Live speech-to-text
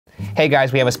Hey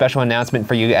guys, we have a special announcement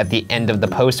for you at the end of the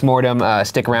postmortem.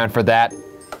 Stick around for that.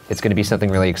 It's gonna be something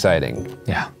really exciting.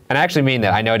 Yeah. And I actually mean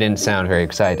that. I know it didn't sound very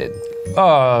excited.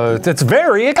 It's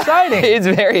very exciting. It's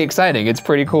very exciting. It's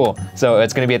pretty cool. So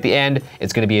it's gonna be at the end.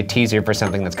 It's gonna be a teaser for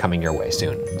something that's coming your way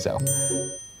soon. So,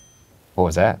 what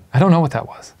was that? I don't know what that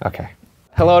was. Okay.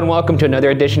 Hello and welcome to another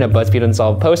edition of BuzzFeed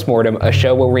Unsolved Postmortem, a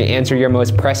show where we answer your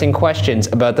most pressing questions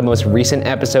about the most recent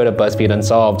episode of BuzzFeed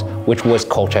Unsolved, which was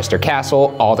Colchester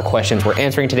Castle. All the questions we're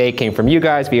answering today came from you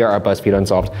guys via our BuzzFeed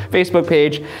Unsolved Facebook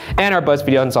page and our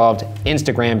BuzzFeed Unsolved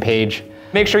Instagram page.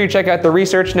 Make sure you check out the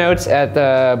research notes at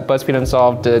the BuzzFeed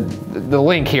Unsolved, the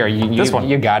link here. This one.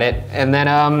 You got it. And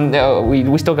then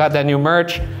we still got that new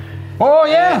merch. Oh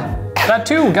yeah, that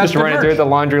too. Got Just running through the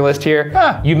laundry list here.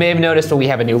 Ah. You may have noticed that we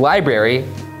have a new library.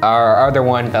 Our other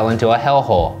one fell into a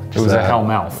hellhole. It was a hell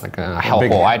mouth. Like a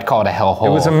hellhole. I'd call it a hellhole.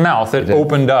 It was a mouth. It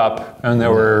opened up, and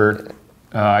there were.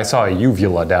 I saw a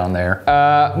uvula down there.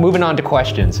 Moving on to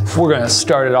questions. We're gonna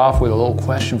start it off with a little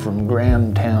question from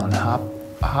Grahamtown.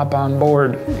 Hop on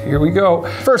board. Here we go.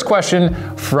 First question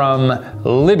from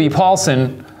Libby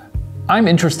Paulson. I'm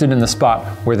interested in the spot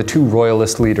where the two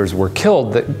royalist leaders were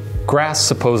killed that grass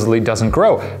supposedly doesn't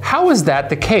grow. How is that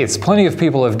the case? Plenty of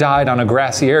people have died on a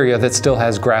grassy area that still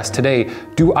has grass today.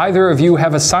 Do either of you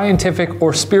have a scientific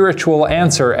or spiritual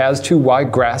answer as to why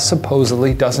grass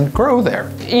supposedly doesn't grow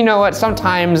there? You know what?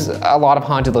 Sometimes a lot of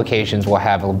haunted locations will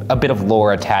have a bit of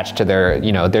lore attached to their,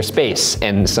 their space,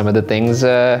 and some of the things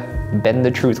bend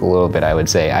the truth a little bit, I would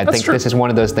say. I think this is one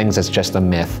of those things that's just a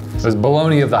myth. It was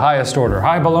baloney of the highest order,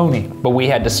 high baloney. But we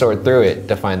had to sort through it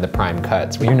to find the prime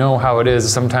cuts. You know how it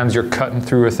is. Sometimes you're cutting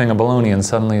through a thing of bologna and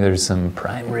suddenly there's some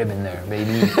prime rib in there,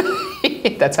 baby.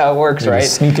 That's how it works, right?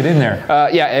 Sneak it in there.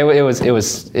 Yeah, it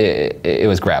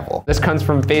was gravel. This comes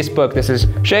from Facebook. This is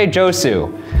Shay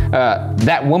Josu.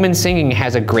 That woman singing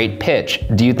has a great pitch.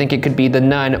 Do you think it could be the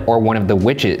nun or one of the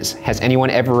witches? Has anyone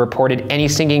ever reported any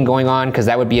singing going on? Because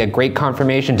that would be a great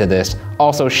confirmation to this.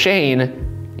 Also, Shane.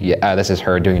 Yeah, this is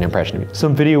her doing an impression of me.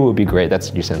 Some video would be great. That's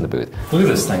what you sent in the booth. Look at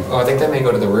this thing. Oh, I think that may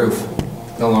go to the roof.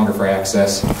 No longer for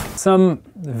access. Some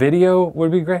video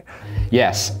would be great.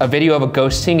 Yes, a video of a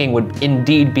ghost singing would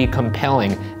indeed be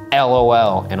compelling.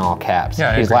 LOL in all caps.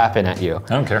 Yeah, He's laughing at you. I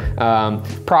don't care.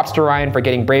 Props to Ryan for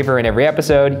getting braver in every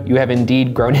episode. You have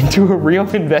indeed grown into a real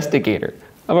investigator.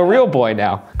 I'm a real boy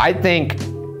now. I think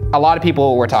a lot of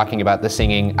people were talking about the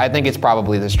singing. I think it's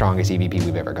probably the strongest EVP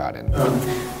we've ever gotten.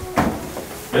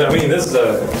 Yeah, I mean, this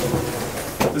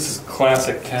is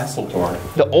classic castle tour.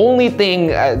 The only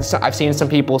thing, I've seen some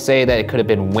people say that it could have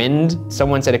been wind.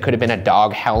 Someone said it could have been a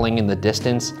dog howling in the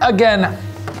distance. Again,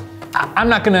 I'm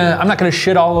not gonna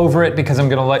shit all over it because I'm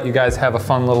gonna let you guys have a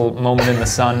fun little moment in the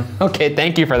sun. Okay,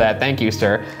 thank you for that. Thank you,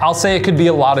 sir. I'll say it could be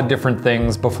a lot of different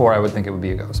things before I would think it would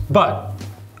be a ghost. But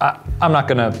I'm not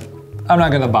gonna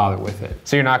bother with it.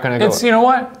 So you're not gonna go. You know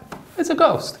what? It's a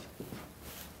ghost.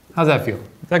 How's that feel?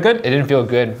 Is that good? It didn't feel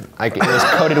good. Like it was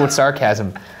coated with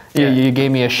sarcasm. Yeah. You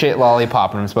gave me a shit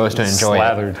lollipop and I'm supposed to enjoy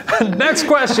Slathered. Next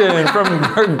question from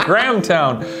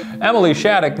Grahamtown. Emily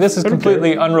Shattuck. This is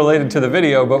completely unrelated to the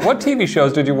video, but what TV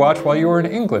shows did you watch while you were in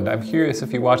England? I'm curious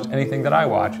if you watched anything that I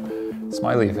watch.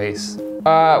 Smiley face.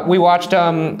 We watched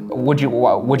Would You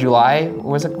Lie?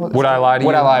 Was it? Would I Lie to You?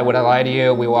 Would I Lie to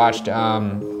You? We watched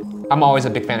I'm always a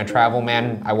big fan of Travel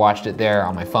Man. I watched it there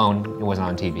on my phone. It wasn't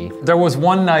on TV. There was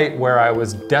one night where I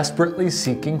was desperately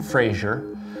seeking Frasier.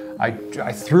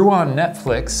 I threw on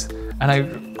Netflix and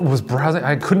I was browsing,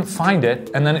 I couldn't find it,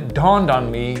 and then it dawned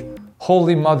on me,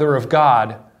 Holy Mother of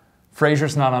God,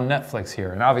 Frasier's not on Netflix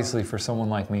here, and obviously for someone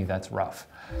like me, that's rough.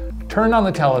 Turned on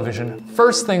the television,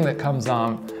 first thing that comes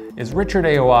on is Richard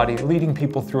Ayoade leading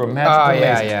people through a magical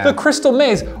maze. Yeah. The Crystal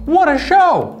Maze, what a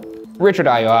show! Richard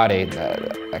Ayoade,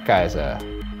 that guy's a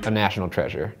national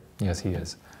treasure. Yes, he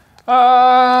is.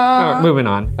 Moving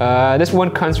on. This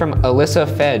one comes from Alyssa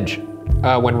Fedge.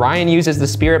 When Ryan uses the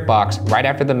spirit box right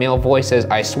after the male voice says,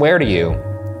 I swear to you,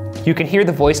 you can hear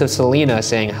the voice of Selena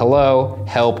saying, hello,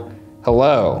 help,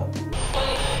 hello.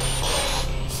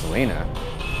 Selena?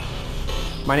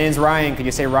 My name's Ryan. Could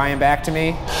you say Ryan back to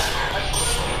me?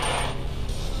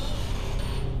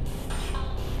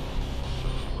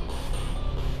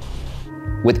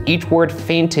 With each word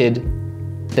fainted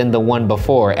than the one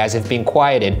before, as if being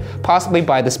quieted, possibly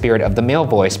by the spirit of the male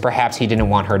voice. Perhaps he didn't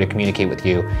want her to communicate with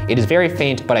you. It is very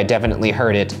faint, but I definitely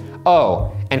heard it.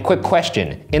 Oh, and quick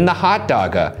question. In the hot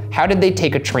dogga, how did they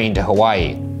take a train to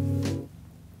Hawaii?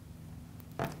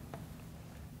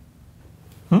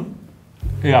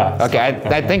 Yeah. Okay,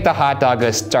 I think the hot dog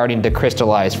is starting to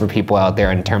crystallize for people out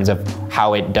there in terms of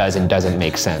how it does and doesn't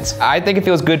make sense. I think it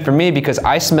feels good for me because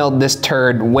I smelled this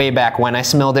turd way back when. I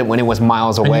smelled it when it was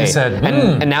miles away. And you said,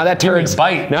 and now that turd's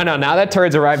bite. No, now that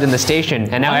turd's arrived in the station,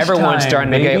 and now everyone's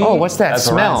starting to go, oh, what's that That's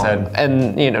smell? what Ryan said.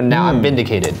 And you know, now I'm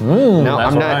vindicated. No, I'm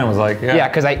that's what not. Ryan was like. Yeah. Yeah,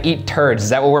 because I eat turds. Is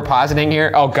that what we're positing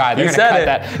here? Oh God, they're You gonna cut said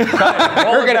that. it. Cut it.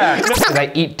 Roll it back. Because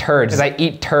I eat turds. Because I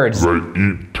eat turds.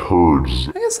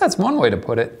 I guess that's one way to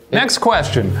put it. Next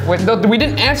question. Wait, no, we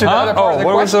didn't answer the other part of the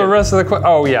what was the question. rest of the question?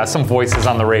 Oh yeah, some voices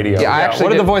on the radio. Yeah, I actually what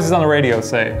did did- the voices on the radio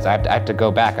say? So I have to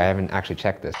go back. I haven't actually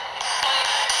checked this.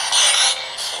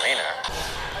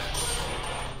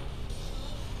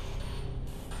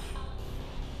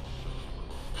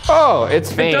 Oh,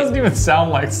 it's It faint. doesn't even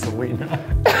sound like Selena.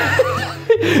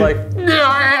 It's like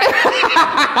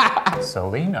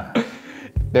Selena.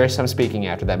 There's some speaking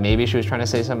after that. Maybe she was trying to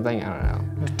say something. I don't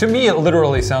know. To me, it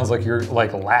literally sounds like you're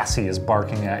like Lassie is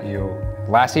barking at you.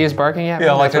 Lassie is barking at me?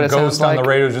 Yeah, like That's a what it ghost sounds on the like?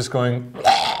 radio just going,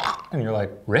 and you're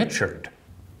like, Richard.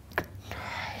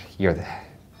 You're the...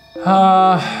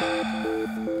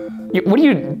 what are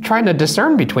you trying to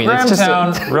discern between?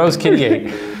 Grahamtown, Rose Kitty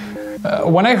 8.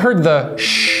 When I heard the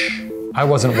shh, I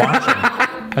wasn't watching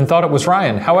and thought it was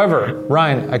Ryan. However,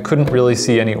 Ryan, I couldn't really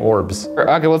see any orbs.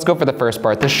 Okay, let's go for the first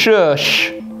part. The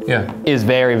shush is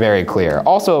very, very clear.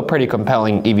 Also a pretty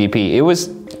compelling EVP. It was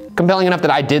compelling enough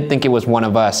that I did think it was one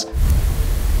of us.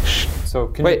 So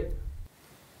can Wait. you,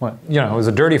 what? You know, it was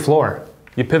a dirty floor.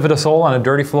 You pivot a soul on a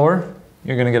dirty floor,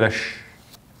 you're gonna get a shh.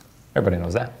 Everybody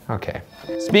knows that. Okay.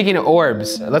 Speaking of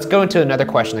orbs, let's go into another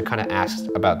question that kind of asks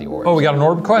about the orbs. Oh, we got an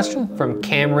orb question? From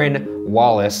Cameron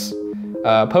Wallace.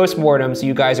 Post-mortems,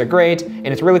 you guys are great, and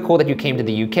it's really cool that you came to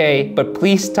the UK, but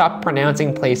please stop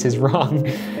pronouncing places wrong.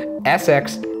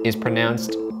 Essex is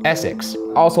pronounced Essex.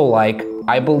 Also like,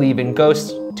 I believe in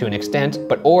ghosts to an extent,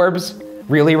 but orbs?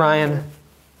 Really, Ryan?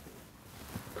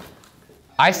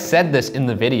 I said this in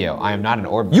the video. I am not an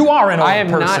orb. You are an orb I am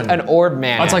person. not an orb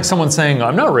man. That's like someone saying,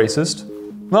 I'm not racist.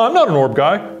 No, I'm not an orb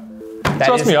guy.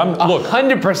 Trust me, look,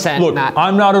 100% look, not.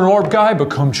 I'm not an orb guy,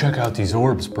 but come check out these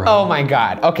orbs, bro. Oh my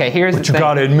God. Okay, here's the But you thing.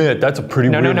 gotta admit, that's a pretty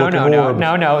weird looking orb.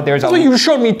 No. There's So you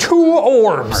showed me 2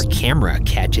 orbs. Our camera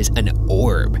catches an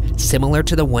orb, similar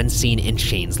to the one seen in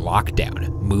Shane's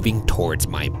lockdown, moving towards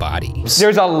my body.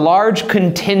 There's a large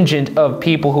contingent of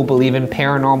people who believe in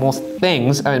paranormal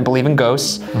things and believe in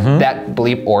ghosts that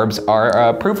believe orbs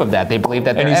are proof of that. They believe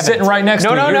that. And they're he's sitting evidence. right next to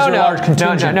you. Here's your large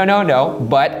contingent. No.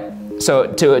 But so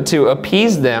to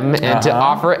appease them and to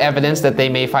offer evidence that they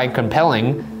may find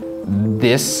compelling,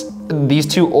 these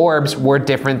 2 orbs were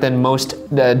different than most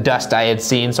dust I had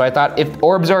seen. So I thought if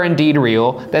orbs are indeed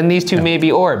real, then these 2 may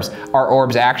be orbs. Are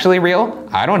orbs actually real?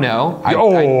 I don't know.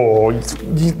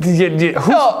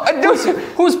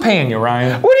 Who's paying you,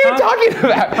 Ryan? What are you talking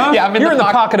about? Huh? Yeah, You're in the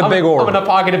pocket of big orb. I'm in the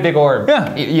pocket of big orb.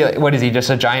 Yeah. What is he, just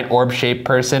a giant orb-shaped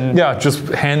person? Yeah, just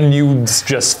handing you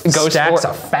just Ghost stacks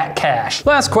orb. of fat cash.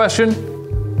 Last question.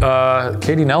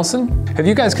 Katie Nelson, have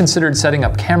you guys considered setting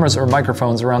up cameras or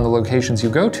microphones around the locations you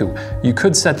go to? You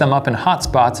could set them up in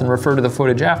hotspots and refer to the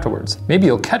footage afterwards. Maybe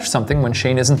you'll catch something when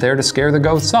Shane isn't there to scare the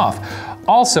ghosts off.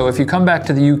 Also, if you come back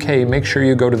to the UK, make sure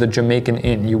you go to the Jamaican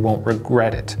Inn. You won't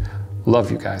regret it.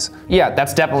 Love you guys. Yeah,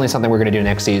 that's definitely something we're gonna do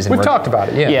next season. We've talked about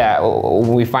it, yeah. Yeah,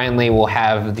 we finally will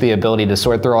have the ability to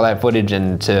sort through all that footage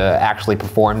and to actually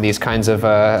perform these kinds of,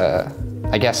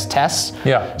 I guess, tests.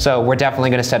 Yeah. So we're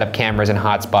definitely gonna set up cameras in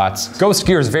hotspots. Ghost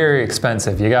gear is very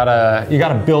expensive. You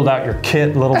gotta build out your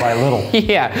kit little by little.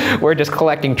 Yeah, we're just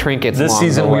collecting trinkets This along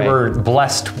season the way. we were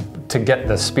blessed to get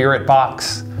the spirit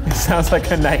box. It sounds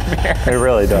like a nightmare. It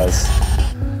really does.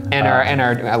 And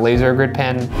our laser grid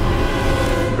pen.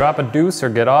 Drop a deuce or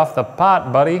get off the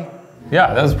pot, buddy.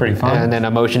 Yeah, that was pretty fun. And then a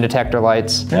motion detector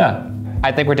lights. Yeah.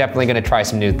 I think we're definitely gonna try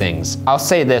some new things. I'll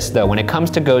say this though, when it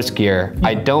comes to ghost gear,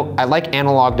 I like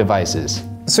analog devices.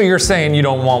 So you're saying you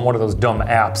don't want one of those dumb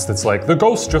apps that's like, the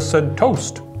ghost just said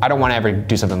toast. I don't wanna ever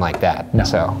do something like that, No.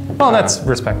 so. Well, that's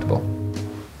respectable.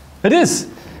 It is.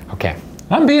 Okay.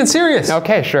 I'm being serious.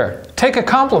 Okay, sure. Take a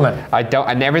compliment.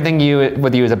 And everything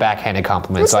with you is a backhanded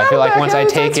compliment, so I feel like once I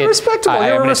take it, It's respectable. I'm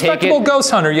You're a gonna take respectable it.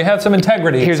 ghost hunter. You have some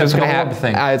integrity. Here's what's except gonna for the happen.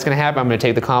 orb thing. It's gonna happen. I'm gonna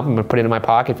take the compliment, put it in my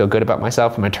pocket, feel good about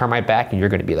myself. I'm gonna turn my back, and you're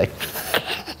gonna be like,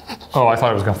 Oh, I thought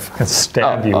I was gonna fucking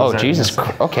stab you. oh, Jesus.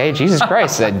 Okay, Jesus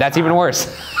Christ. That's even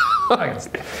worse.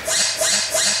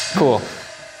 Cool.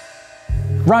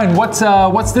 Ryan,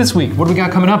 what's this week? What do we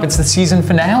got coming up? It's the season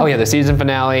finale. Oh yeah, the season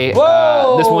finale.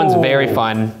 Whoa! This one's very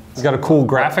fun. It's got a cool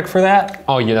graphic for that.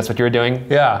 Oh yeah, that's what you were doing?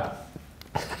 Yeah.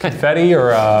 Confetti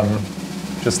or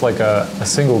just like a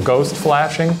single ghost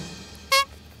flashing.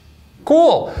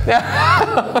 Cool.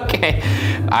 Okay.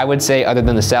 I would say, other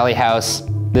than the Sally House,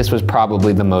 this was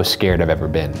probably the most scared I've ever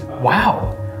been.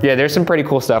 Wow. Yeah, there's some pretty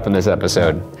cool stuff in this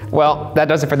episode. Well, that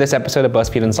does it for this episode of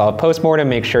BuzzFeed Unsolved Postmortem.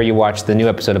 Make sure you watch the new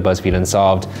episode of BuzzFeed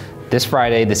Unsolved this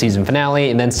Friday, the season finale,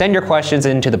 and then send your questions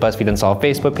into the BuzzFeed Unsolved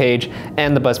Facebook page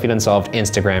and the BuzzFeed Unsolved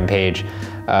Instagram page.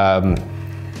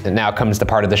 And now comes the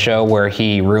part of the show where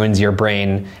he ruins your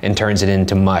brain and turns it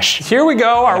into mush. Here we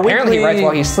go. Apparently he writes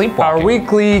while he's sleepwalking. Our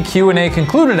weekly Q&A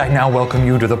concluded. I now welcome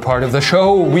you to the part of the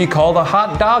show we call the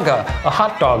Hot Dogga, a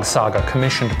hot dog saga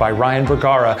commissioned by Ryan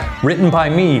Bergara, written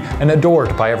by me, and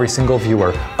adored by every single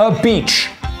viewer. A beach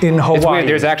in Hawaii. It's weird,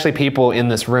 there's actually people in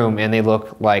this room and they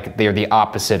look like they're the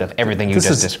opposite of everything you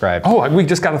just described. Oh, we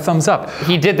just got a thumbs up.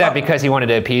 He did that because he wanted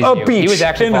to appease you. Beach He was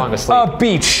actually falling asleep. A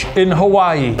beach in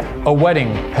Hawaii. A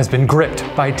wedding has been gripped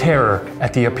by terror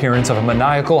at the appearance of a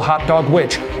maniacal hot dog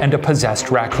witch and a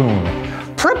possessed raccoon.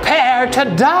 Prepare to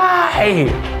die!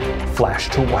 Flash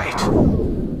to white.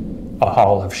 A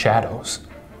hall of shadows.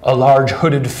 A large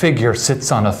hooded figure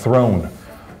sits on a throne.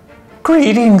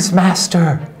 Greetings,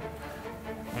 master.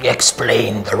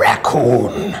 Explain the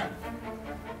raccoon.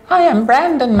 I am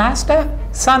Brandon, master,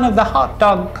 son of the hot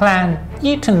dog clan,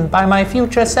 eaten by my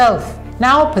future self,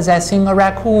 now possessing a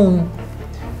raccoon.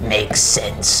 Makes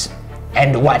sense.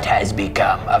 And what has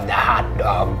become of the hot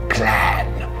dog clan?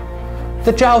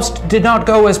 The joust did not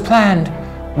go as planned.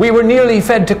 We were nearly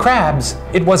fed to crabs.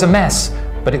 It was a mess,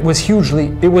 but it was a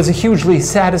hugely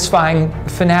satisfying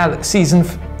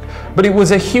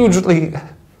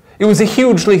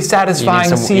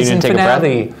satisfying season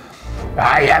finale.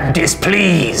 I am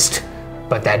displeased,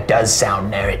 but that does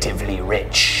sound narratively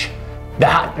rich. The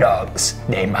hot dogs,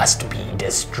 they must be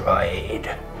destroyed.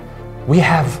 We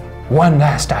have one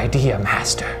last idea,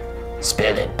 master.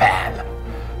 Spill it, Pam.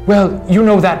 Well, you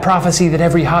know that prophecy that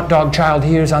every hot dog child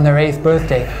hears on their 8th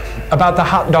birthday about the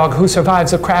hot dog who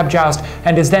survives a crab joust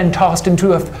and is then tossed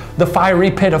into the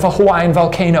fiery pit of a Hawaiian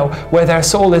volcano where their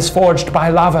soul is forged by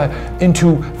lava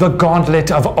into the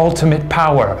gauntlet of ultimate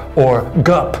power, or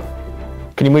GUP.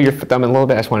 Can you move your thumb a little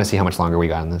bit? I just want to see how much longer we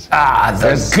got in this. Ah,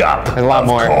 the GUP, a lot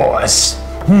more. Of course.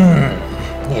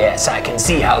 Yes, I can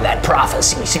see how that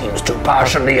prophecy seems to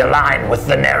partially align with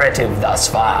the narrative thus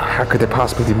far. How could there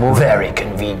possibly be more? Very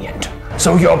convenient.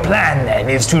 So your plan then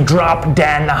is to drop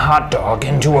Dan the hot dog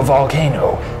into a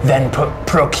volcano, then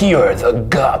procure the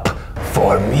GUP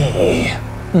for me.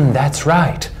 That's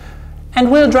right. And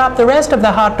we'll drop the rest of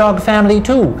the hot dog family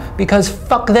too, because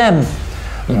fuck them.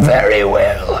 Very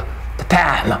well.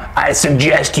 Pam, I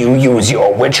suggest you use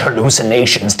your witch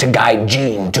hallucinations to guide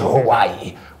Gene to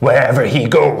Hawaii. Wherever he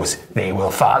goes, they will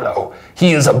follow.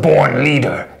 He is a born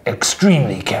leader,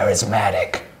 extremely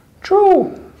charismatic.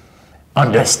 True.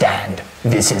 Understand,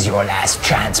 this is your last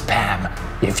chance, Pam.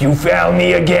 If you fail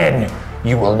me again,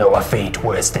 you will know a fate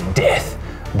worse than death.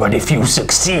 But if you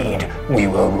succeed, we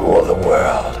will rule the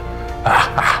world.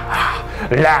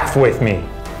 Laugh with me.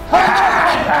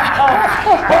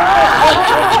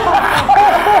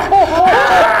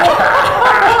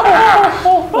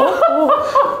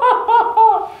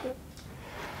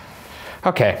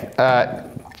 Okay,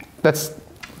 let's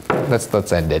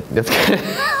end it. Let's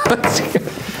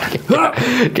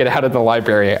get out of the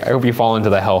library. I hope you fall into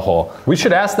the hellhole. We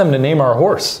should ask them to name our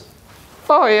horse.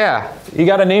 Oh yeah. You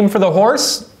got a name for the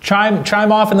horse?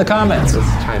 Chime off in the comments.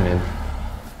 Let's chime in.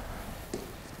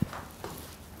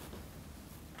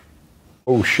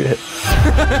 Oh shit.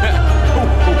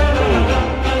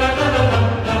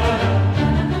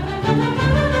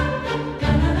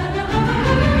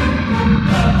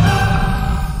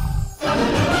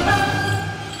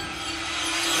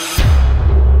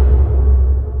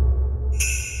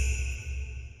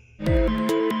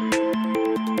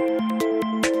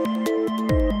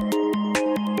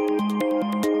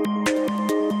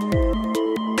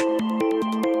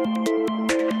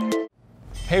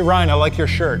 Hey Ryan, I like your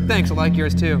shirt. Thanks, I like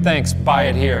yours too. Thanks, buy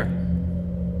it here.